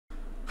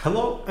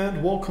Hello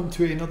and welcome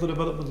to another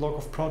development log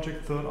of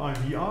Project Third Eye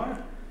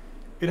VR.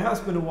 It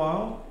has been a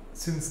while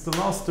since the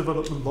last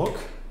development log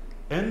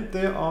and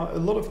there are a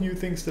lot of new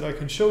things that I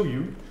can show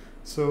you.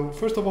 So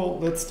first of all,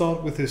 let's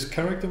start with this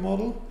character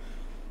model.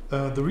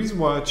 The reason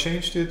why I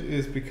changed it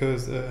is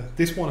because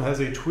this one has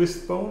a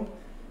twist bone.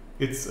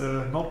 It's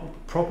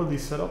not properly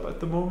set up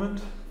at the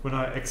moment. When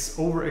I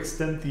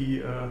overextend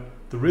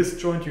the wrist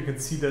joint, you can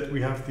see that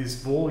we have this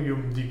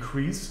volume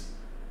decrease.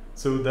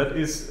 So that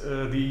is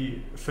the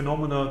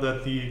phenomena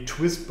that the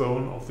twist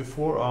bone of the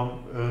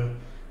forearm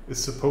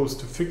is supposed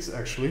to fix.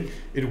 Actually,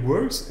 it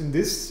works in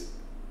this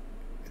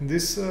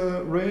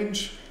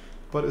range,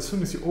 but as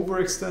soon as you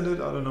overextend it,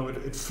 I don't know,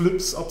 it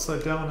flips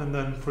upside down, and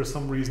then for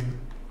some reason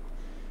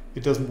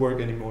it doesn't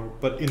work anymore.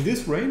 But in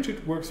this range,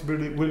 it works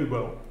really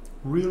well,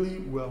 really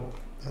well.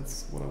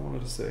 That's what I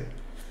wanted to say.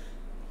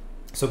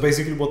 So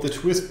basically, what the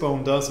twist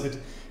bone does,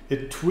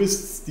 it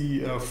twists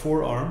the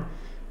forearm.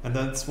 And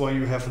that's why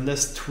you have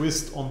less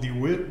twist on the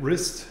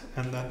wrist,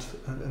 and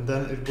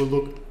then it will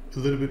look a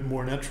little bit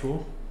more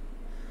natural.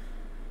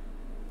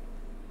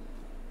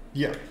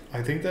 Yeah,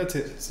 I think that's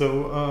it.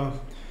 So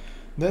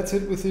that's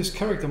it with this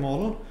character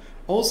model.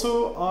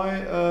 Also,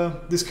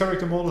 this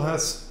character model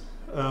has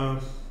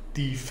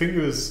the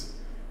fingers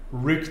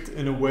rigged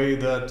in a way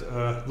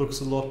that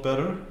looks a lot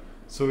better.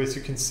 So as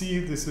you can see,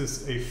 this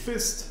is a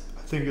fist.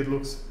 I think it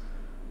looks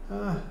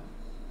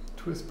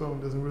twist bone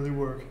doesn't really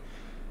work.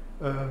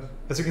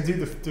 As you can see,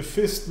 the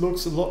fist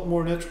looks a lot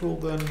more natural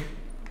than...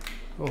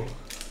 Oh.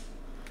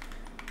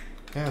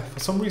 Yeah, for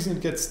some reason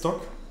it gets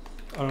stuck.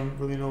 I don't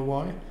really know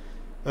why.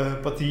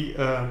 But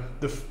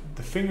the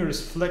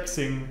fingers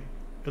flexing,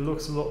 it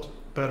looks a lot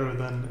better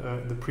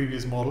than the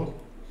previous model.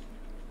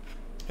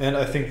 And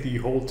I think the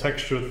whole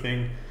texture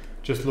thing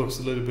just looks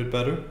a little bit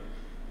better.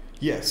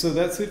 Yeah, so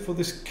that's it for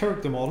this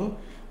character model.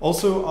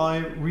 Also, I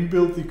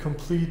rebuilt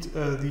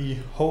the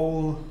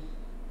whole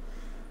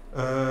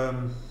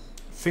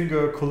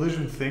finger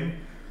collision thing.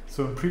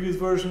 So in previous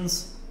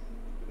versions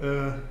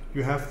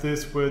you have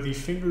this where the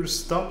finger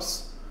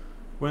stops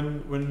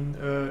when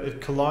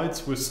it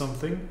collides with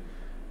something,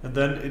 and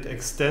then it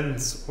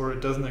extends or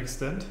it doesn't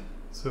extend.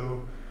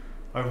 So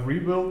I've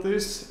rebuilt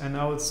this and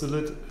now it's a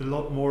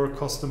lot more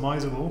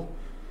customizable.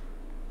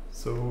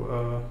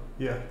 So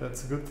yeah,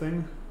 that's a good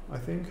thing, I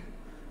think.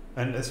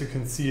 And as you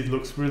can see, it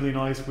looks really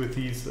nice with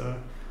these.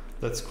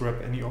 Let's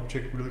grab any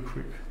object really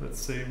quick. Let's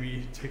say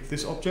we take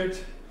this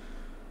object.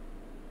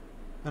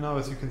 And now,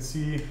 as you can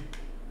see,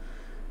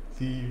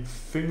 the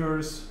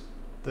fingers,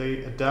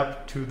 they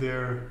adapt to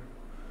their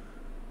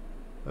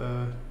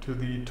to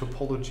the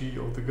topology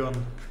of the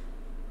gun.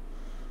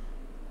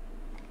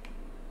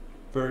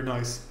 Very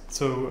nice.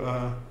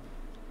 So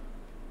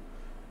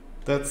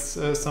that's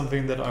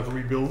something that I've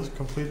rebuilt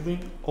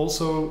completely.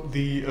 Also,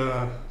 the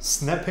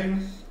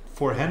snapping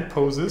for hand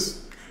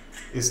poses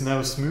is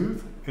now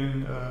smooth.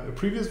 In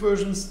previous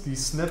versions, the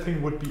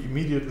snapping would be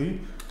immediately.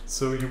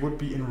 So you would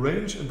be in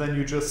range and then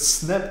you just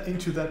snap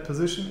into that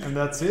position and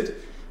that's it.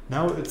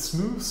 Now it's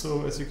smooth,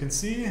 so as you can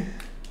see,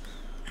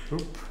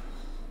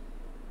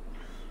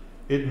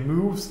 it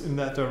moves in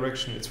that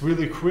direction. It's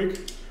really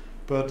quick,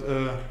 but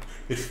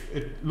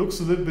it looks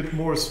a little bit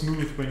more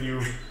smooth when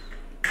you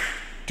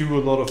do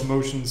a lot of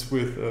motions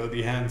with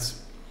the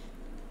hands.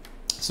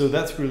 So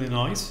that's really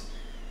nice.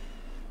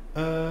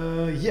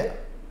 Yeah,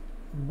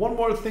 one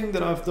more thing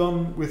that I've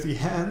done with the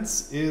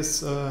hands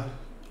is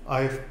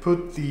I've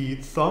put the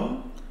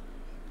thumb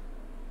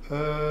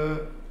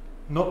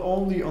not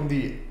only on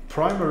the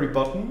primary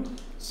button,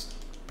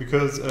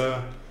 because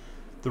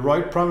the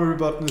right primary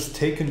button is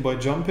taken by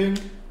jumping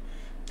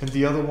and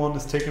the other one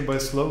is taken by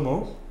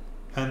slow-mo,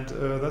 and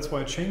that's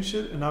why I changed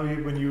it. And now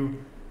when you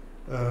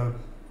I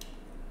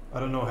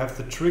don't know, have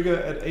the trigger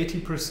at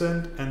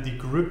 80% and the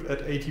grip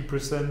at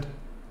 80%,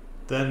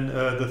 then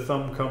the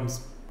thumb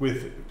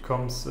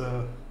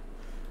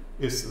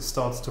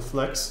starts to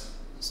flex.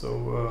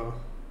 So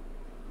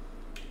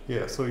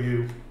yeah, so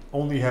you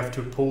only have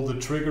to pull the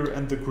trigger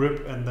and the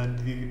grip, and then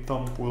the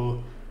thumb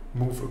will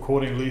move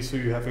accordingly, so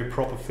you have a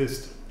proper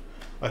fist.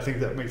 I think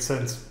that makes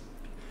sense.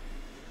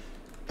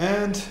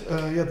 And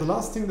yeah, the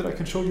last thing that I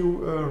can show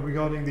you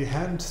regarding the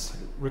hands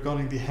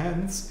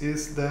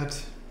is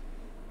that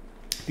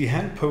the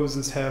hand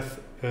poses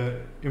have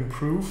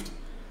improved.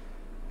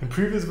 In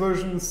previous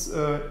versions,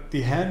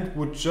 the hand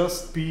would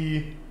just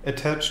be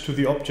attached to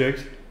the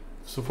object.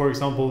 So for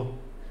example,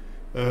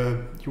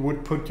 you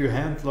would put your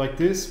hand like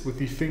this with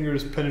the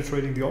fingers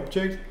penetrating the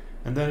object,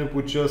 and then it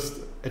would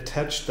just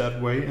attach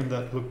that way, and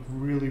that looked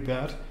really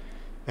bad.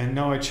 And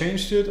now I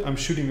changed it. I'm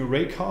shooting a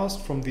ray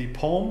cast from the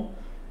palm,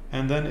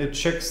 and then it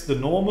checks the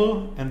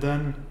normal, and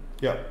then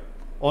yeah,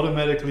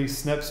 automatically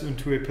snaps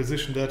into a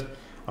position that,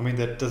 I mean,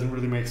 that doesn't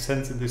really make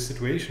sense in this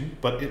situation,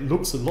 but it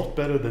looks a lot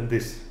better than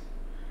this.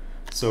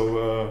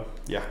 So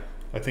yeah,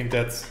 I think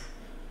that's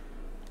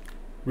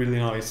really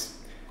nice.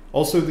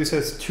 Also, this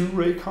has 2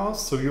 ray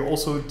casts, so you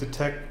also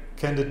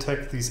can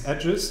detect these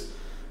edges.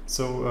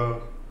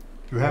 So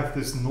you have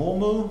this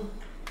normal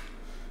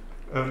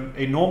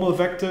A normal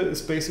vector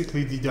is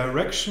basically the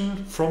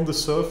direction from the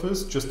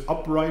surface, just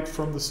upright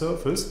from the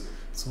surface,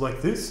 so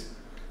like this.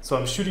 So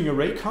I'm shooting a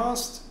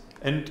raycast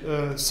and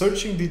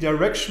searching the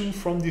direction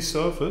from the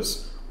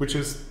surface, which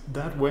is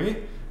that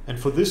way. And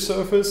for this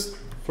surface,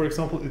 for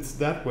example, it's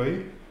that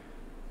way.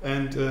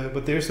 And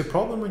but there's a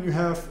problem when you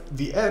have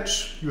the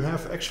edge. You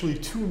have actually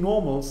two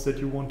normals that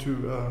you want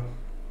to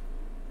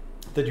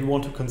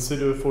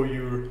consider for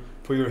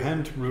your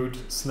hand root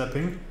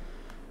snapping,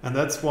 and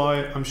that's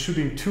why I'm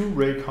shooting two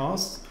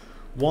raycasts,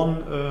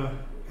 one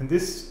in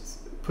this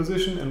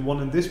position and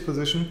one in this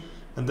position,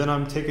 and then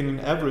I'm taking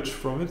an average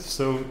from it.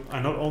 So I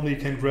not only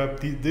can grab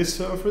this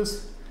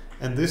surface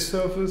and this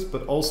surface,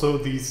 but also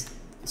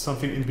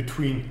something in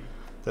between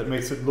that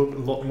makes it look a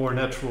lot more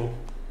natural.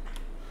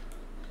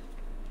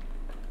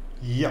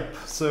 Yep,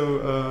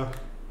 so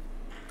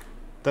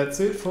that's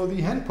it for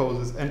the hand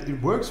poses, and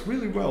it works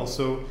really well.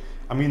 So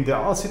I mean, there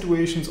are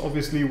situations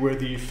obviously where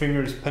the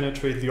fingers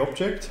penetrate the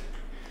object,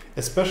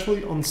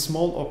 especially on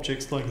small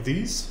objects like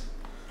these.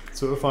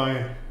 So if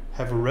I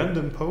have a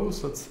random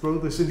pose, let's throw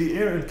this in the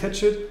air and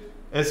catch it.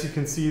 As you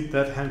can see,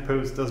 that hand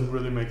pose doesn't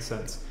really make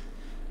sense.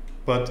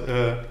 But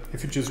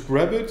if you just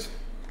grab it,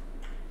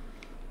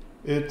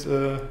 it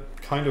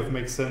kind of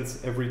makes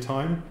sense every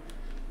time.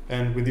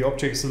 And when the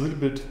object is a little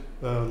bit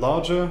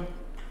larger,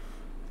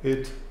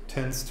 it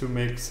tends to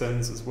make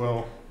sense as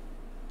well.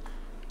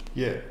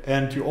 Yeah,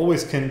 and you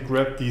always can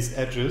grab these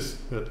edges.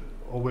 That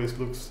always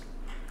looks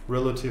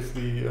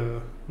relatively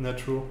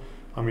natural.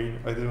 I mean,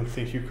 I don't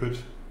think you could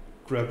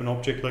grab an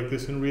object like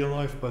this in real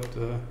life, but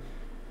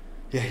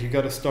yeah, you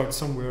gotta start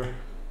somewhere.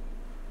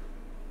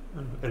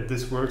 And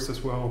this works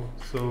as well.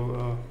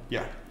 So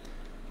yeah,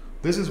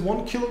 this is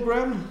 1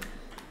 kilogram,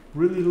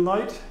 really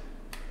light.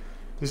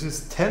 This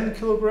is 10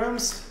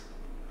 kilograms.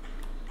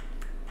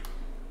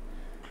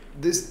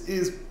 This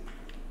is,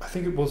 I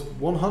think it was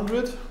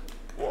 100.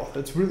 Wow,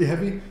 that's really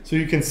heavy. So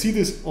you can see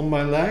this on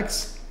my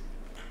legs.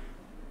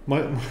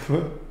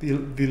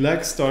 The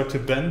legs start to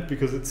bend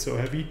because it's so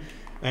heavy.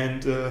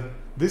 And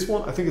this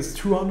one, I think it's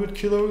 200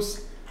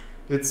 kilos.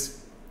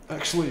 It's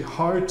actually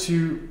hard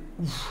to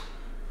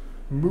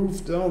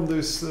move down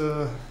this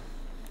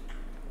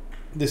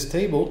this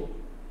table.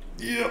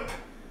 Yep.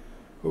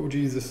 Oh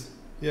Jesus.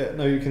 Yeah,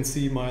 now you can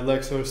see my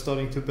legs are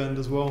starting to bend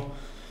as well.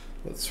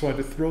 Let's try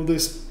to throw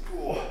this.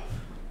 Oh.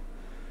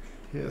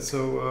 Yeah,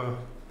 so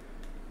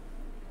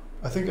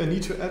I think I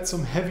need to add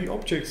some heavy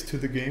objects to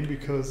the game,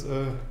 because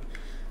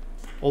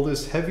all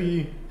this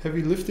heavy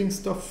lifting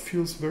stuff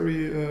feels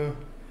very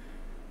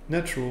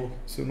natural.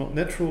 So not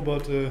natural,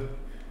 but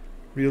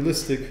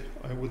realistic,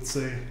 I would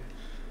say.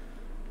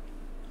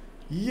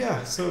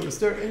 Yeah, so is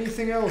there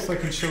anything else I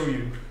can show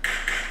you?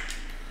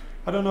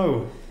 I don't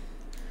know.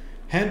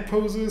 Hand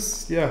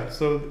poses, yeah,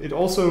 so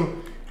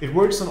it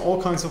works on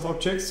all kinds of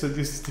objects, so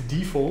this is the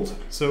default.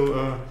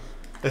 So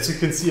as you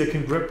can see, I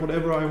can grab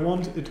whatever I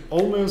want. It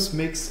almost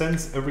makes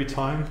sense every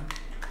time.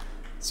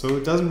 So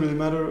it doesn't really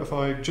matter if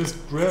I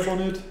just grab on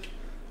it.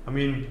 I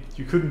mean,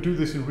 you couldn't do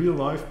this in real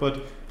life,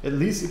 but at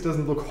least it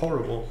doesn't look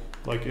horrible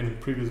like in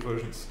previous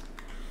versions.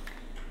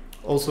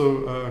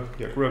 Also,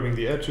 yeah, grabbing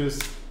the edges.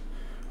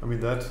 I mean,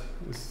 that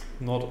is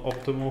not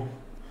optimal.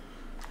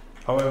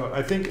 However,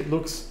 I think it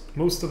looks,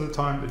 most of the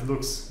time, it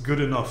looks good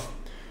enough.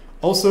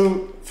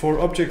 Also, for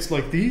objects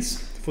like these,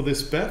 for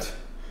this bat,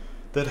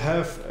 that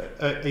have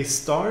a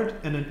start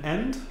and an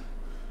end,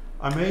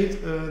 I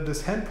made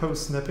this hand pose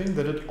snapping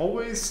that it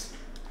always,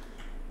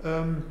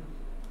 that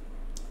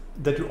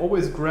you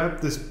always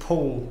grab this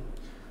pole.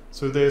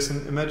 So there's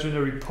an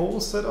imaginary pole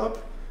set up,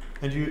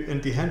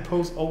 and the hand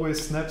pose always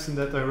snaps in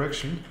that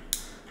direction.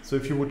 So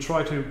if you would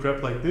try to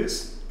grab like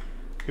this,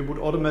 it would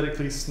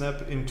automatically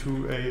snap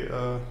into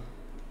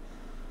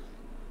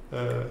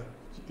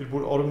it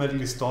would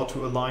automatically start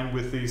to align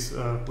with this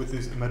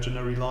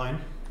imaginary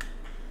line.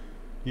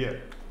 Yeah,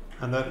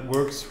 and that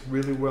works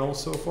really well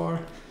so far.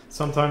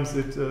 Sometimes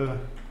it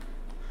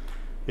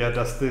yeah,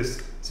 does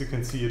this. As you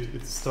can see,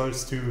 it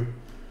starts to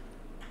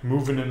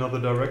move in another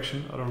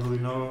direction. I don't really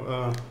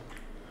know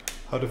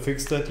how to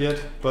fix that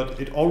yet, but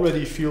it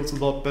already feels a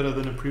lot better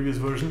than in previous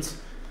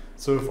versions.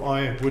 So if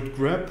I would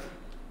grab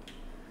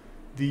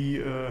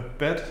the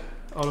bat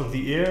out of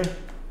the air,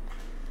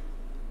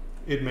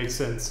 it makes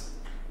sense.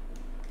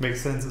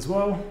 Makes sense as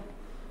well.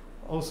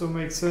 Also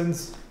makes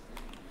sense.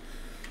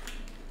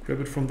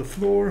 Grab it from the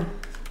floor.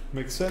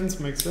 Makes sense,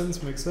 makes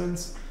sense, makes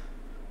sense.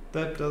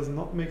 That does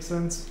not make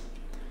sense.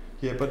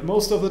 Yeah, but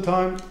most of the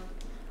time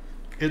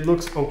it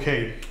looks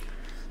okay.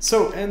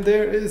 So, and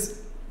there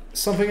is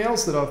something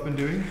else that I've been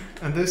doing,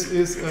 and this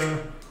is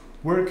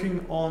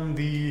working on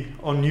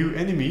new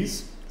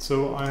enemies.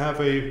 So I have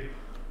a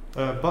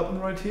button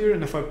right here,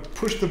 and if I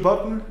push the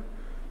button,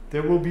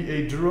 there will be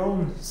a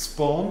drone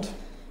spawned.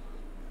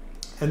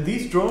 And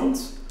these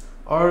drones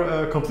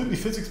are completely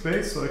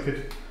physics-based, so I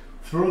could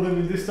throw them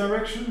in this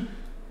direction.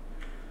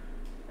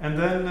 And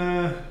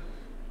then,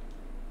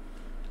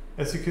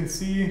 as you can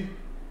see,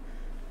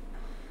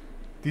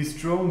 these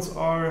drones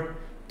are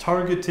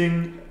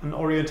targeting an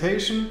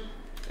orientation,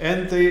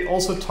 And they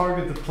also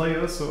target the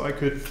player, so I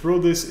could throw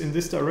this in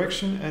this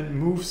direction and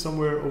move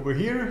somewhere over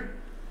here.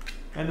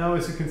 And now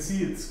as you can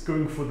see, it's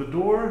going for the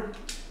door.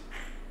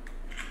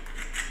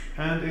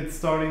 And it's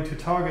starting to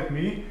target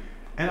me.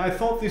 And I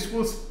thought this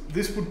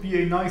would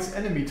be a nice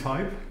enemy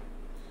type.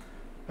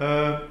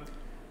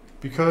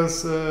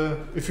 Because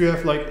if you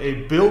have like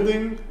a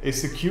building, a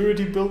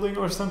security building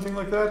or something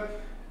like that,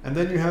 and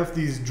then you have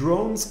these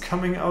drones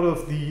coming out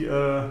of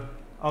the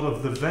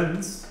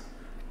vents,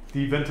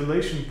 the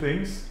ventilation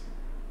things,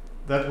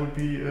 that would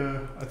be,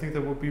 I think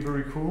that would be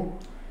very cool.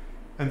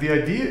 And the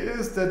idea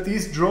is that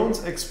these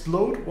drones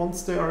explode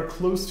once they are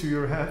close to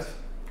your head,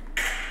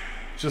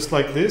 just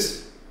like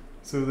this.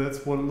 So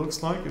that's what it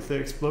looks like if they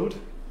explode.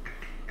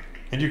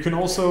 And you can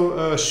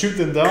also shoot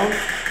them down.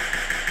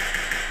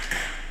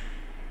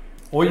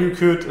 Or you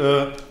could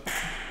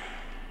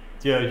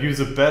use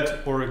a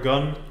bat or a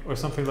gun or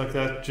something like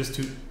that just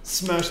to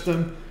smash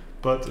them.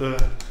 But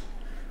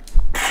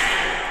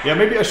yeah,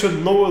 maybe I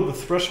should lower the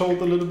threshold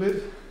a little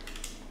bit.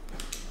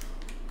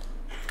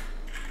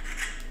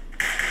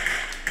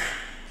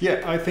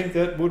 Yeah, I think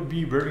that would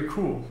be very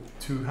cool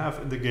to have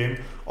in the game.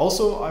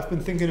 Also, I've been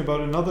thinking about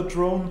another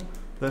drone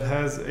that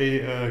has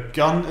a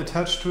gun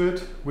attached to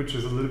it, which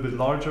is a little bit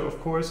larger, of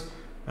course,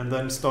 and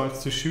then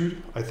starts to shoot.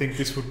 I think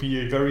this would be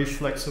a very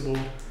flexible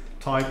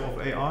type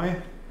of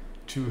AI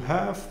to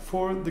have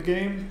for the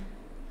game.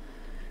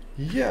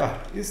 Yeah,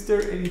 is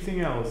there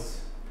anything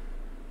else?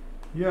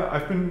 Yeah,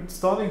 I've been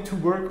starting to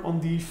work on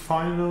the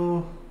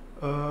final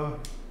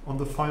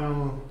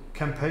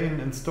campaign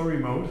and story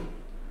mode.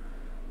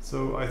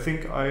 So I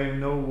think I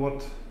know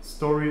what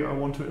story I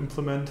want to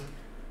implement,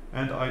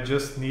 and I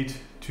just need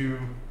to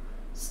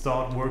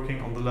start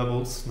working on the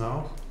levels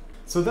now.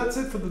 So that's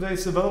it for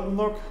today's development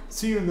log.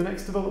 See you in the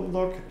next development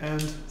log,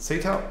 and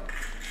say ciao.